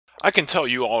I can tell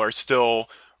you all are still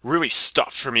really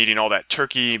stuffed from eating all that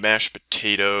turkey, mashed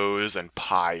potatoes, and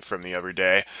pie from the other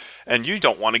day, and you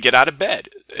don't want to get out of bed.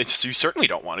 You certainly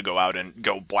don't want to go out and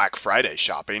go Black Friday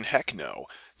shopping. Heck no.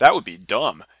 That would be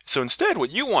dumb. So instead, what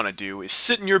you want to do is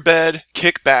sit in your bed,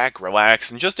 kick back,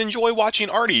 relax, and just enjoy watching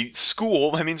Arty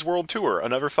school Lemmings World Tour,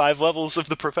 another 5 levels of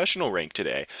the professional rank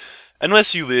today.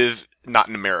 Unless you live not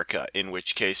in America, in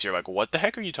which case you're like, what the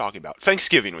heck are you talking about?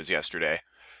 Thanksgiving was yesterday,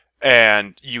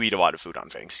 and you eat a lot of food on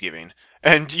Thanksgiving,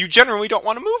 and you generally don't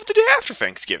want to move the day after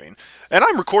Thanksgiving. And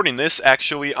I'm recording this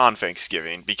actually on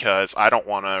Thanksgiving because I don't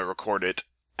want to record it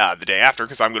the day after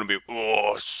because I'm going to be,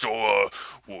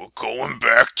 we're going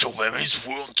back to Lemmings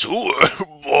World Tour.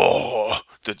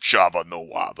 The Jabba no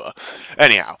Wabba.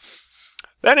 Anyhow,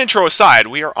 that intro aside,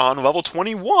 we are on level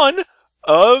 21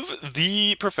 of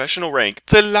the professional rank.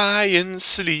 The lion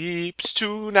sleeps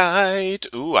tonight.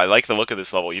 Ooh, I like the look of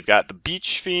this level. You've got the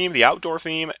beach theme, the outdoor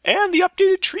theme, and the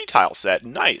updated tree tile set.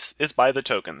 Nice. It's by the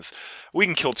tokens. We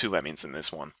can kill 2 lemmings in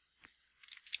this one.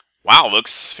 Wow,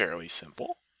 looks fairly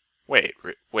simple. Wait,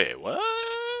 what?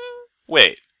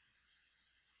 Wait.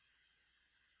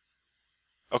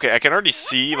 Okay, I can already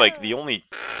see, like, the only...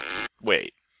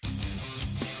 Wait,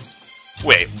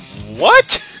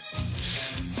 what?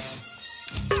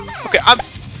 Okay,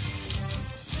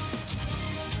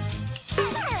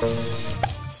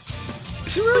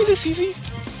 Is it really this easy?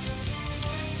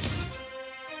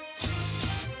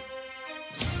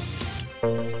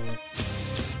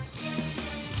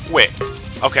 Wait.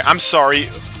 Okay, I'm sorry.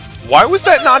 Why was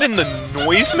that not in the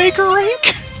noisemaker rank?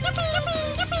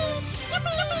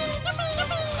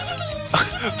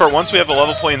 For once we have a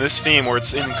level playing this theme where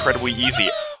it's incredibly easy.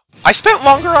 I spent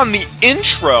longer on the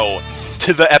intro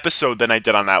to the episode than I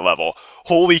did on that level.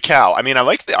 Holy cow. I mean, I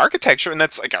like the architecture, and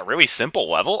that's like a really simple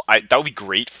level. That would be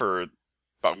great for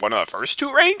one of the first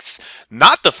 2 ranks,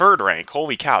 not the 3rd rank.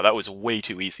 Holy cow, that was way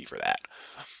too easy for that.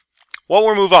 Well,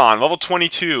 we'll move on. Level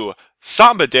 22,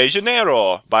 Samba de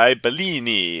Janeiro by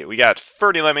Bellini. We got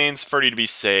 30 lemmings, 30 to be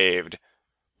saved.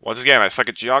 Once again, I suck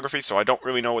at geography, so I don't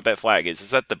really know what that flag is.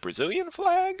 Is that the Brazilian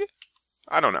flag?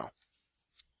 I don't know.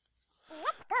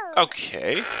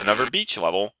 Okay, another beach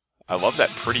level. I love that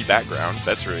pretty background.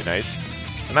 That's really nice.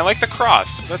 And I like the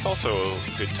cross. That's also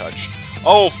a good touch.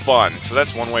 Oh, fun. So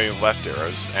that's one-way left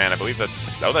arrows. And I believe that's...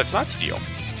 Oh, that's not steel.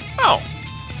 Oh.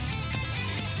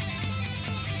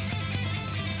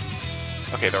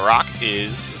 Okay, the rock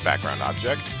is a background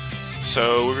object.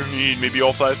 So we're going to need maybe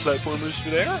all 5 platformers for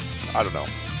there? I don't know.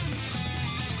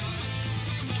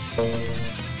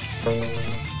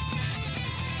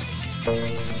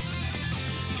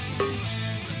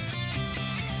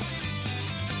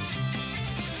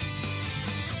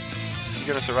 Is he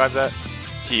gonna survive that?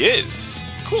 He is!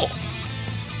 Cool!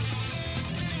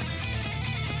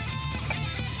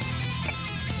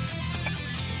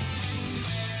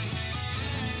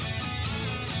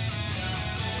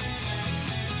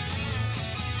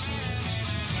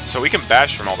 So we can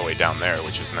bash from all the way down there,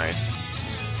 which is nice.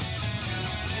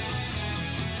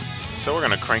 So we're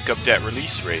gonna crank up that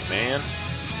release rate, man.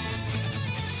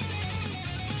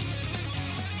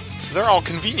 So they're all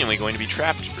conveniently going to be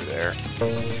trapped through there.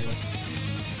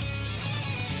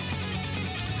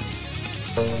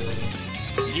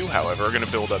 You, however, are going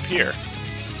to build up here.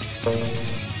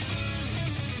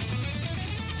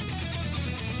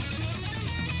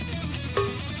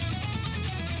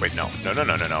 Wait, no.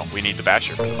 No. We need the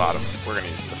basher for the bottom. We're going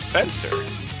to use the fencer.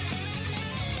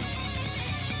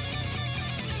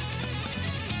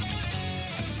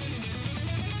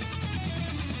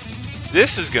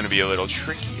 This is going to be a little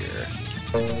trickier.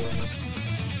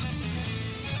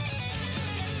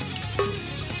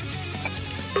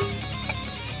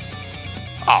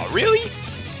 Oh, really?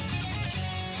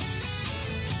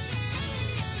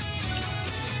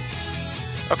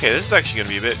 Okay, this is actually going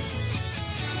to be a bit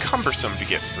cumbersome to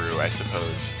get through, I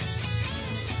suppose.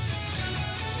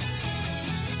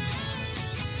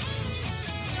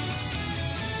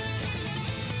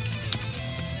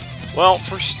 Well,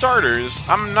 for starters,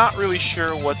 I'm not really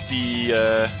sure what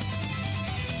the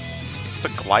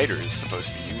glider is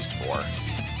supposed to be used for.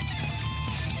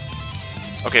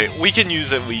 Okay, we can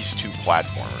use at least 2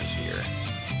 platformers here.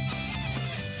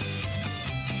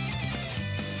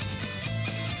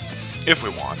 If we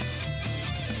want.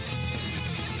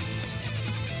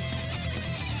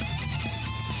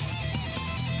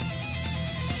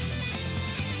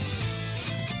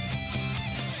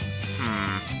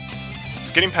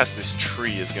 So getting past this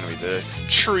tree is going to be the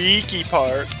tricky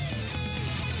part.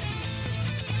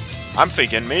 I'm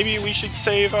thinking maybe we should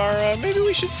save our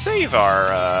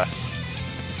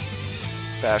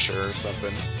basher or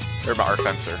something, or our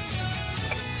fencer.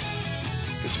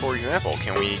 Because, for example,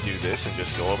 can we do this and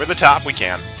just go over the top? We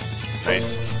can.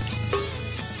 Nice.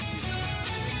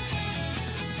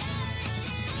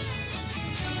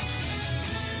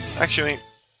 Actually,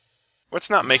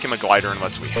 let's not make him a glider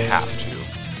unless we have to.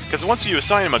 Because once you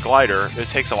assign him a glider, it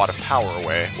takes a lot of power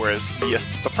away, whereas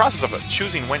the process of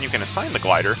choosing when you can assign the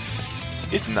glider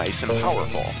is nice and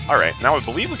powerful. Alright, now I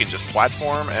believe we can just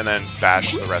platform and then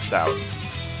bash the rest out.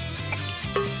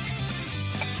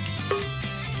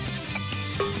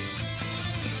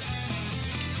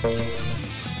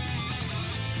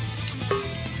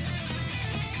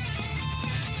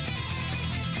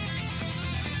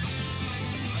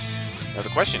 Now the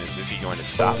question is he going to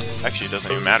stop? Actually, it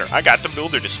doesn't even matter. I got the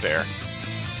Builder to spare.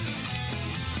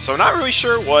 So I'm not really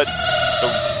sure what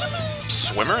the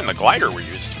swimmer and the glider were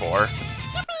used for.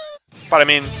 But I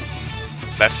mean,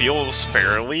 that feels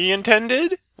fairly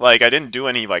intended. Like, I didn't do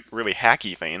any, like, really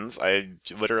hacky things. I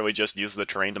literally just used the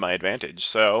terrain to my advantage.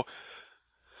 So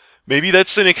maybe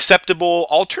that's an acceptable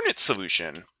alternate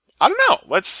solution. I don't know.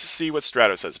 Let's see what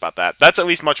Strato says about that. That's at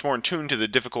least much more in tune to the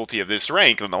difficulty of this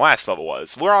rank than the last level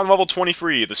was. We're on level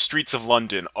 23, the streets of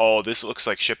London. Oh, this looks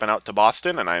like shipping out to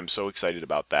Boston, and I am so excited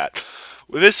about that.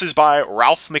 This is by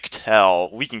Ralph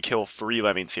McTell. We can kill 3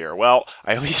 lemmings here. Well,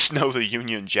 I at least know the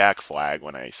Union Jack flag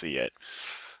when I see it.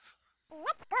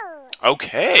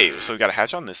 Okay, so we got a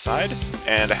hatch on this side,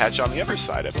 and a hatch on the other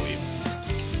side, I believe.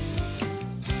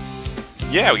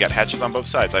 Yeah, we got hatches on both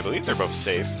sides. I believe they're both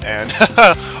safe, and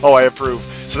oh, I approve.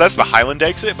 So that's the Highland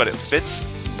exit, but it fits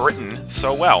Britain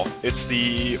so well. It's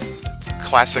the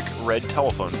classic red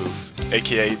telephone booth,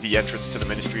 aka the entrance to the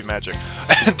Ministry of Magic.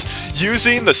 And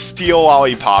using the steel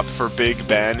lollipop for Big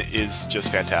Ben is just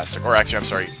fantastic. Or actually, I'm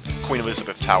sorry, Queen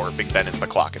Elizabeth Tower. Big Ben is the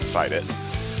clock inside it.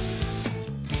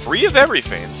 Free of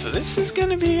everything, so this is going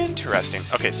to be interesting.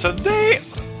 Okay, so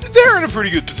they're in a pretty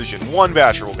good position. One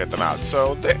basher will get them out,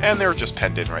 so and they're just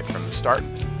penned in right from the start.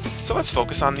 So let's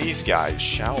focus on these guys,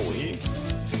 shall we?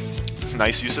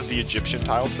 Nice use of the Egyptian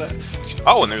tile set.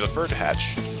 Oh, and there's a third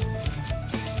hatch.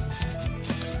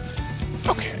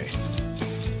 Okay.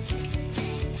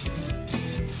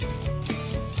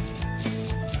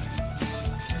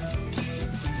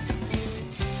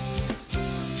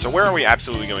 So where are we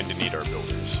absolutely going to need our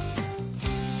builders?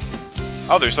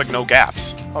 Oh, there's like no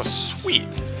gaps. Oh, sweet.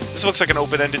 This looks like an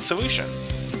open-ended solution.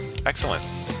 Excellent.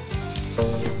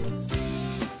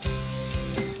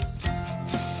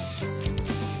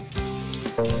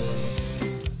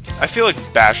 I feel like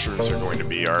bashers are going to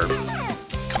be our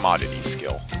commodity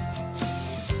skill.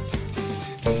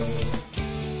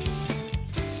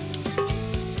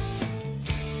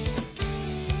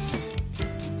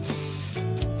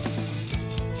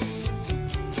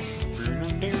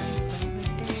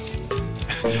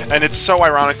 And it's so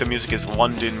ironic the music is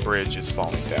London Bridge is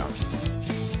falling down.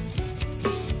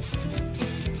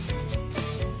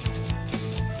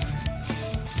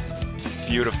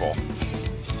 Beautiful.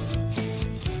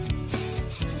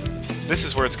 This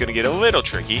is where it's going to get a little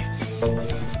tricky.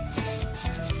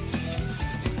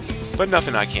 But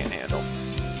nothing I can't handle.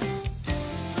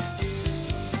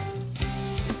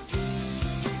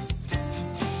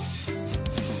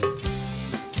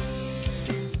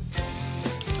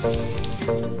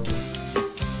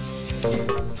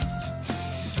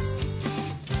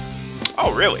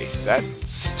 Oh, really?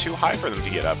 That's too high for them to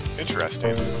get up.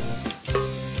 Interesting.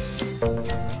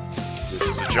 This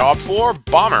is a job for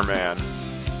Bomberman.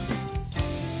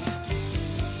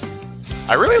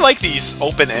 I really like these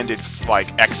open-ended,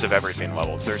 like, X of everything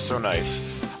levels. They're so nice.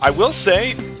 I will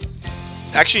say...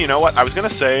 Actually, you know what? I was gonna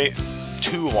say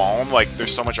too long, like,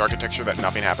 there's so much architecture that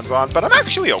nothing happens on, but I'm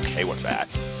actually okay with that.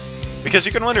 Because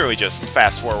you can literally just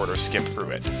fast-forward or skip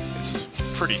through it. It's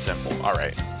pretty simple.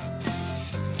 Alright.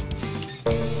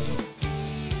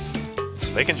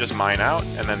 So they can just mine out,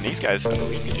 and then these guys, I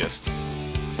believe, can just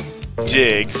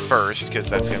dig first, because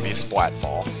that's going to be a splat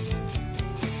fall.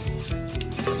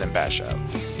 And then bash out.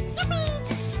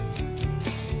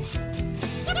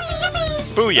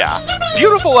 Booyah!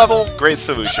 Beautiful level, great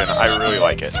solution. I really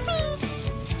like it.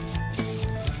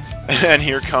 And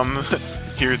here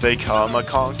they come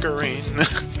a-conquering.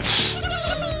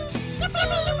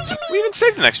 We even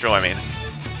saved an extra lemming.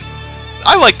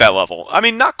 I like that level. I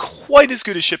mean, not quite as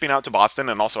good as shipping out to Boston,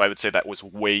 and also I would say that was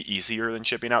way easier than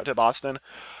shipping out to Boston.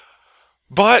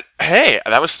 But, hey,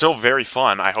 that was still very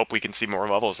fun. I hope we can see more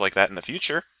levels like that in the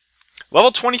future.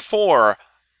 Level 24,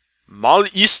 Mal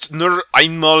ist nur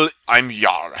einmal ein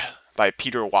Jahr, by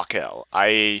Peter Wackel.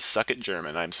 I suck at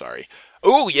German, I'm sorry.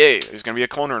 Oh, yay, there's going to be a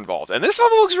cloner involved. And this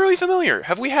level looks really familiar.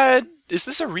 Have we had... Is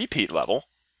this a repeat level?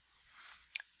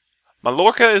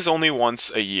 Mallorca is only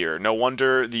once a year. No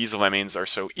wonder these lemmings are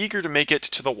so eager to make it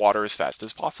to the water as fast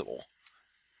as possible.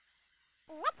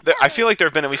 I feel like there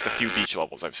have been at least a few beach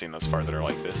levels I've seen thus far that are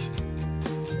like this.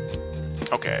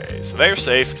 Okay, so they are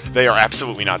safe. They are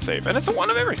absolutely not safe. And it's a one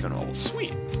of everything level.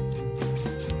 Sweet.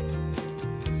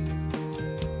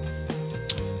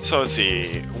 So let's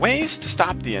see. Ways to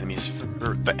stop the enemies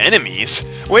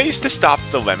Ways to stop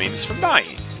the lemmings from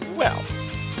dying. Well.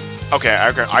 Okay,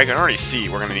 I can already see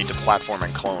we're going to need to platform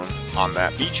and clone on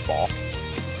that beach ball.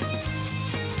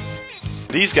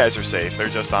 These guys are safe. They're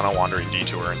just on a wandering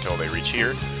detour until they reach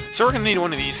here. So we're going to need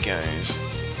one of these guys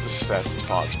as fast as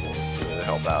possible to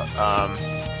help out.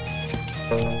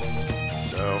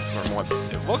 So from what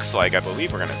it looks like, I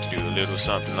believe we're going to have to do a little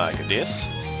something like this.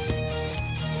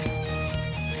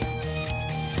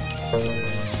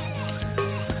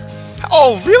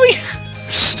 Oh, really?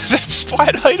 That's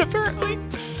splat height, apparently?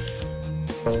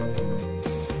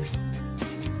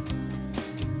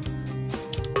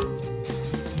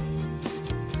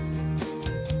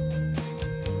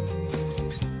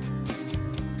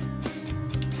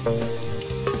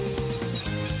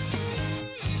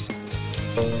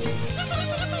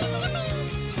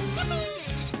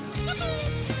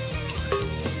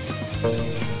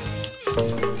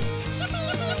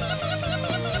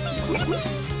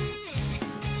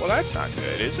 Well, that's not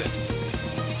good, is it?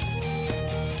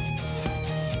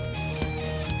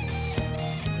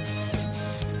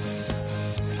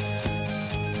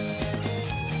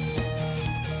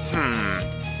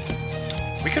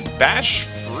 We could bash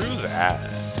through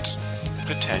that,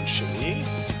 potentially.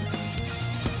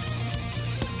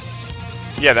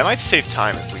 Yeah, that might save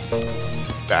time if we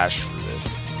bash through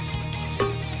this.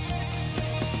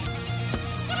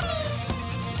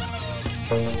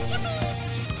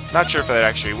 Not sure if that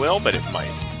actually will, but it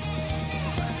might.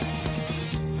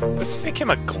 Let's make him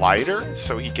a glider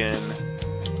so he can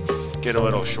get a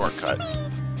little shortcut.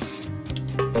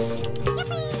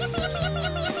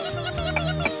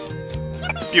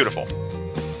 Beautiful.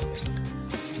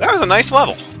 That was a nice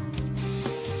level.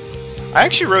 I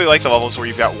actually really like the levels where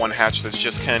you've got one hatch that's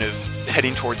just kind of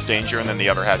heading towards danger and then the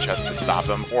other hatch has to stop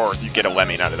them, or you get a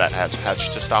lemming out of that hatch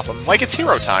to stop them, like it's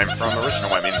Hero Time from Original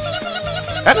Lemmings.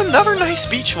 And another nice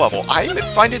beach level. I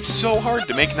find it so hard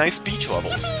to make nice beach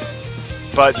levels.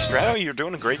 But Strato, you're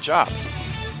doing a great job.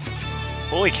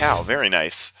 Holy cow, very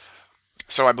nice.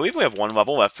 So I believe we have one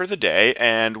level left for the day,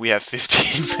 and we have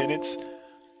 15 minutes.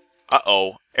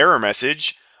 Uh-oh. Error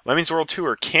message. Lemmings World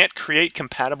Tour can't create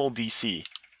compatible DC.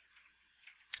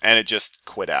 And it just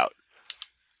quit out.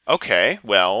 Okay,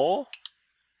 well...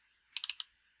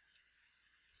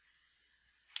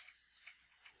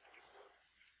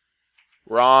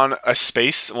 we're on a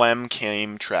Space Lem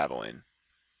Came Traveling.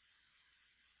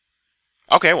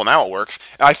 Okay, well now it works.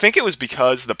 I think it was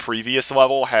because the previous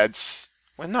level had...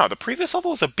 well, no, the previous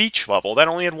level was a beach level that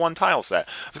only had one tile set.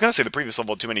 I was going to say the previous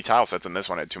level had too many tile sets and this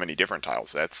one had too many different tile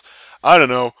sets. I don't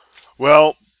know.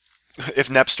 Well, if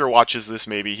Nepster watches this,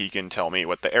 maybe he can tell me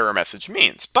what the error message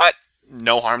means. But,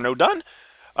 no harm, no done.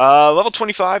 Level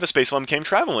 25, A Space Lem Came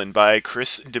Traveling by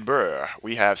Chris DeBurr.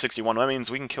 We have 61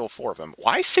 lemmings. We can kill 4 of them.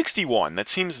 Why 61? That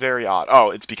seems very odd.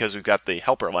 Oh, it's because we've got the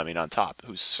helper lemming on top,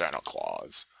 who's Santa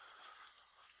Claus.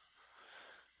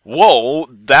 Whoa,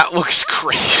 that looks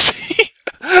crazy.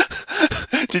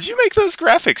 Did you make those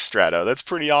graphics, Strato? That's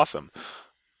pretty awesome.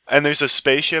 And there's a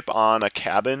spaceship on a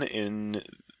cabin in...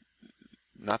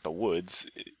 not the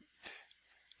woods.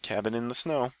 Cabin in the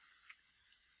snow.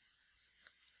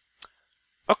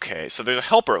 Okay, so there's a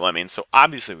helper lemming, so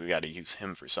obviously we got to use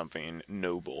him for something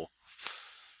noble.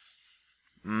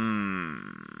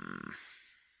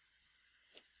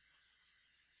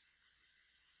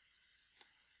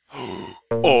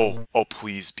 Oh,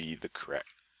 please be the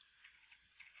correct.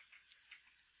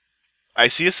 I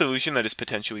see a solution that is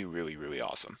potentially really, really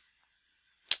awesome.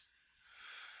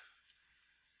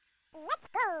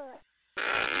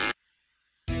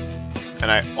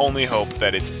 And I only hope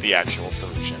that it's the actual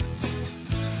solution.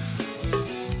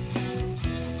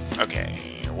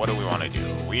 Okay, what do we want to do?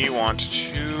 We want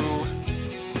to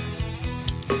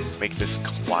make this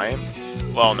climb.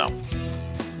 Well, no.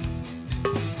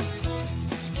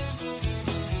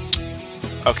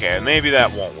 Okay, maybe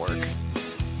that won't work.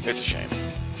 It's a shame.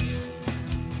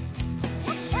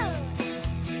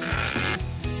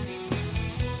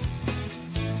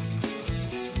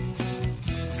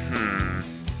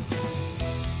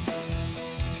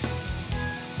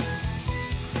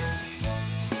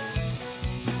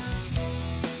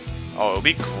 Oh, it would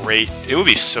be great. It would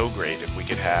be so great if we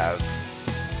could have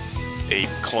a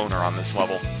cloner on this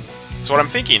level. So what I'm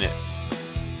thinking...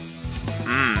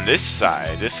 on this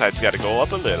side's got to go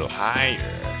up a little higher.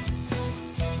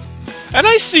 And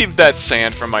I see that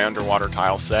sand from my underwater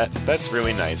tile set. That's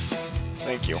really nice.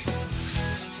 Thank you.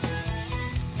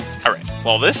 Alright,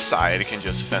 well this side can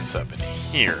just fence up in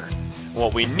here.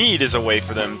 What we need is a way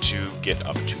for them to get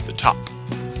up to the top.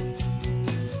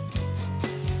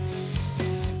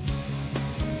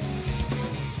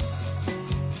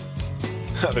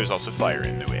 There's also fire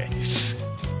in the way.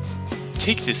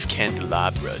 Take this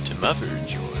candelabra to Mother,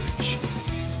 George.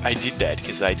 I did that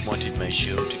because I wanted my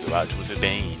show to go out with a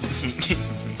bang.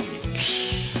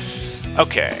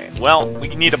 Okay, well, we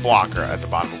need a blocker at the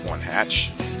bottom of one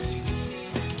hatch.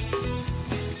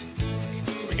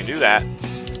 So we can do that.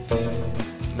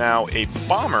 Now, a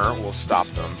bomber will stop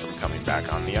them from coming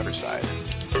back on the other side.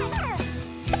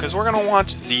 Because we're going to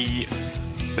want the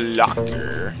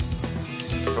blocker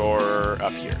for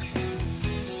up here.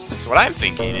 So what I'm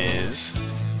thinking is...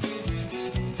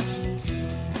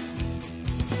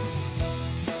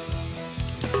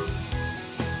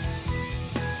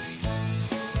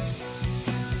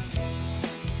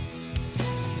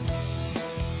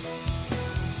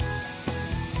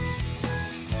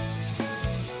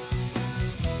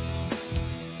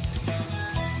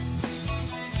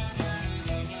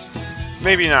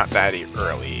 maybe not that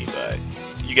early, but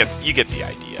you get the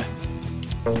idea.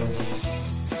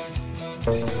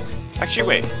 Actually,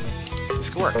 wait. This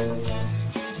could work.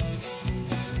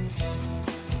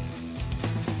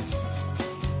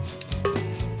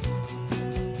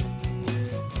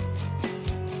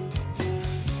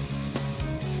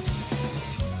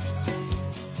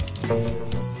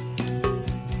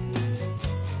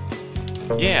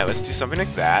 Yeah, let's do something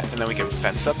like that, and then we can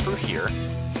fence up through here.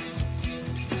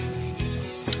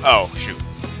 Oh, shoot.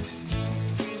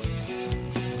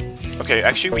 Okay,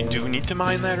 actually, we do need to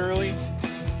mine that early.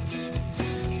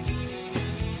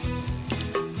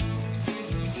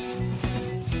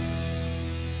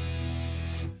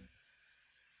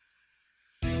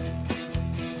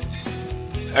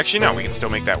 Actually, no, we can still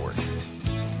make that work.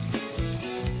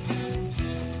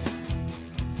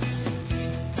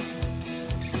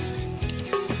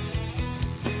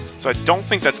 So I don't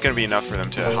think that's going to be enough for them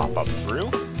to hop up through.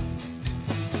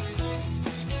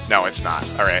 No, it's not.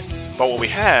 Alright. But what we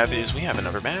have is we have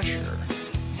another basher.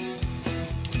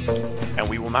 And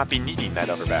we will not be needing that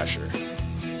other basher.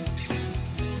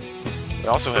 We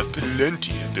also have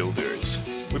plenty of builders.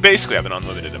 We basically have an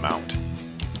unlimited amount.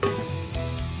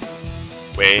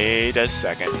 Wait a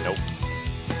second. Nope.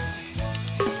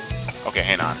 Okay,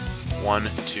 hang on. 1,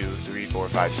 2, 3, 4,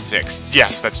 5, 6.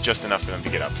 Yes, that's just enough for them to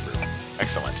get up through.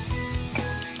 Excellent.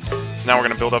 So now we're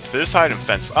going to build up to this side and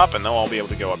fence up, and they'll all be able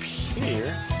to go up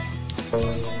here.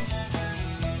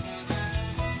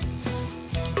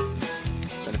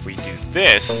 Then if we do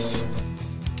this...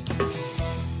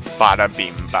 Bada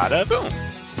bing, bada boom.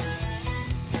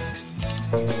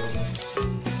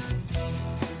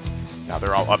 Now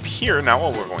they're all up here. Now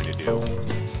what we're going to do...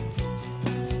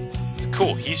 It's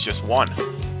cool, he's just one.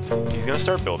 He's going to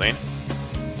start building.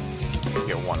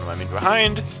 Get one lemming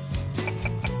behind.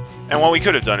 And what we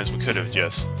could have done is we could have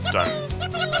just done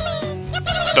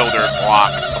builder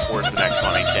block before the next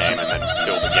lemming came and then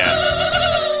build again.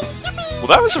 Well,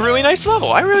 that was a really nice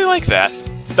level. I really like that.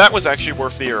 That was actually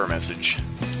worth the error message.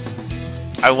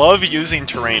 I love using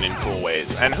terrain in cool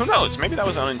ways, and who knows, maybe that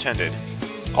was unintended.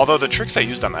 Although the tricks I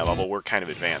used on that level were kind of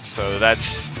advanced, so that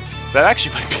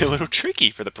actually might be a little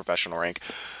tricky for the professional rank.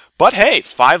 But hey,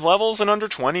 5 levels in under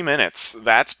 20 minutes.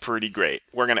 That's pretty great.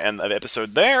 We're going to end the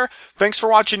episode there. Thanks for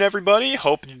watching, everybody. I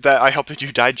hope that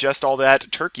you digest all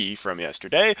that turkey from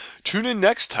yesterday. Tune in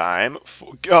next time.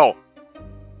 Oh,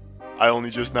 I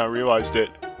only just now realized it.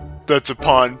 That's a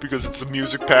pun because it's a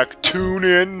music pack. Tune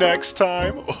in next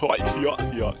time.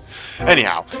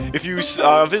 Anyhow, if you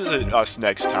visit us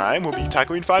next time, we'll be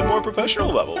tackling 5 more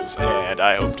professional levels, and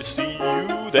I hope to see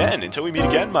you then. Until we meet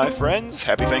again, my friends,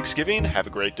 happy Thanksgiving, have a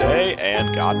great day,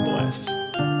 and God bless.